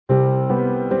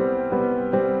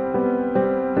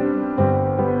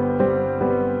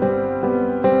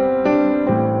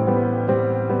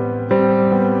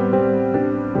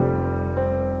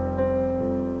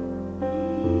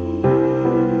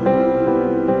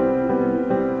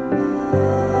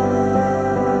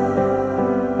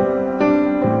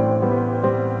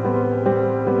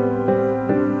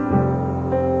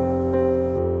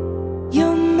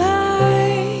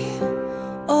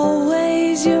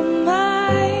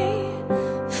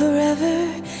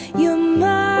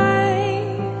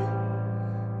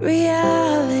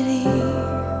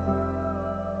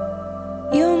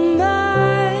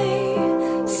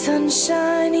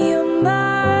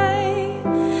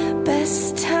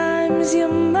sometimes you're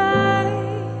my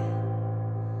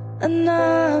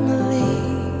anomaly,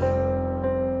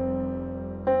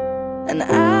 and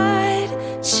I'd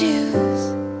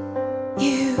choose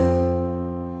you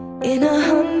in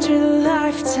 100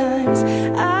 lifetimes.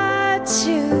 I'd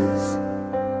choose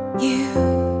you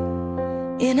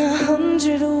in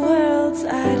 100 worlds.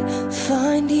 I'd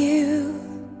find you,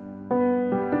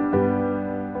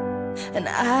 and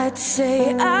I'd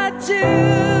say I do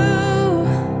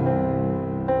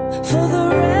for the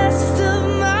rest of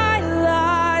my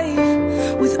life.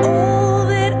 With all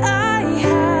that I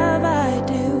have, I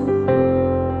do,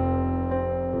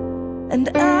 and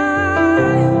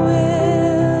I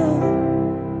will.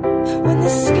 When the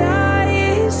sky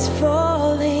is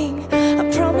falling, I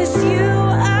promise you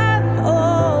I'm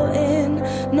all in,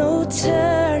 no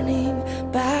turning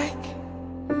back.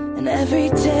 And every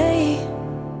day,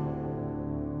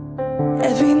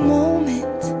 every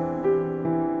moment,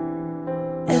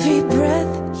 every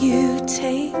breath you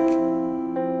take,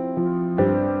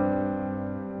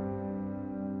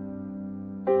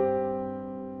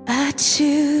 I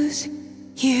choose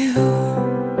you.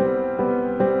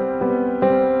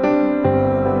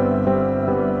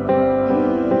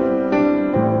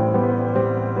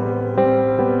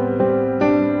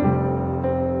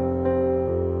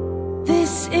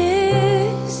 This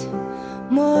is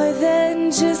more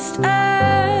than just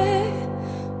a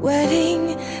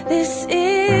wedding. This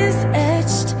is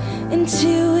etched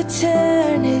into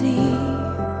eternity.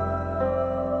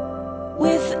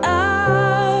 With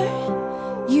our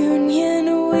union,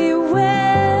 we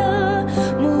will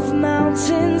move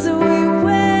mountains. We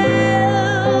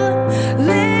will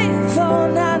live on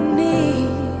our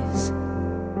knees,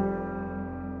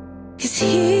 'cause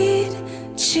he'd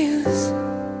choose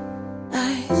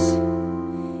us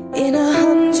in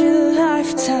 100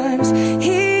 lifetimes.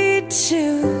 He'd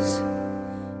choose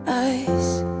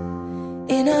us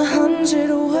in 100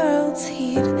 worlds.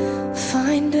 He'd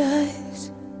find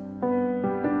us,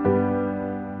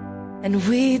 and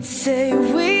we'd say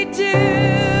we do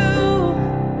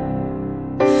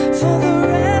for the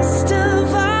rest of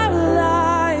our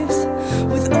lives.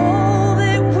 With all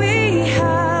that we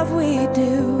have, we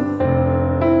do,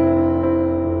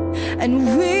 and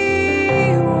we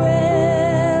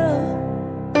will.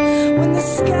 When the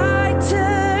sky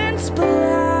turns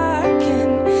black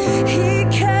and he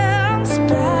comes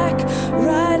back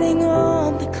riding on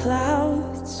the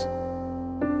clouds,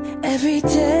 every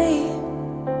day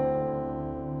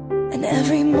and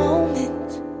every moment,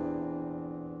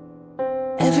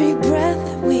 every breath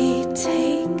we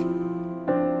take,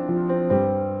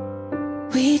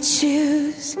 we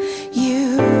choose you.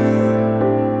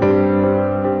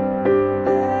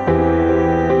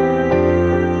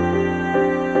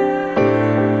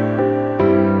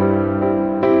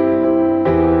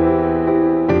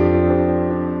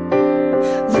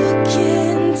 Look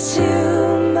into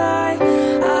my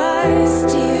eyes,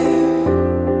 dear.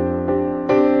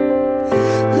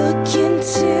 Look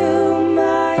into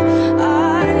my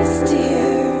eyes,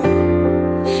 dear.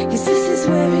 'Cause this is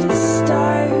where it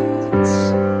starts.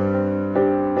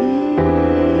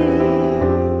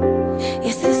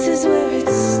 Yes, this is where it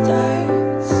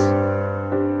starts.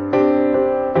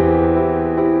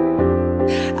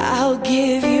 I'll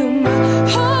give you my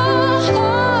whole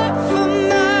heart for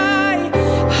my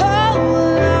whole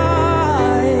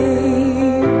life.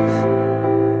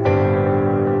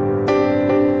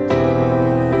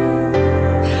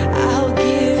 I'll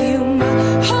give you my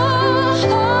whole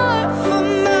heart for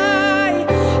my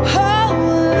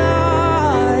whole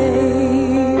life.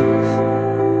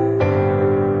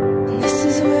 And this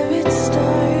is where it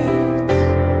starts.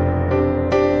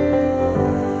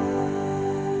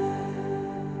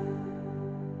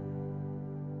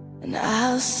 And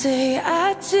I'll say I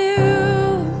do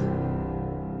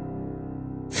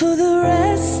for the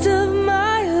rest of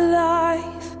my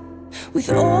life. With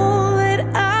all that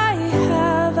I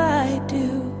have, I do,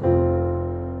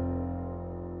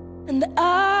 and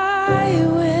I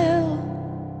will.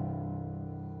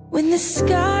 When the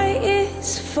sky is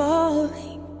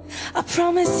falling, I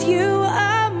promise you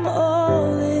I'm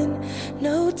all in,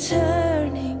 no turning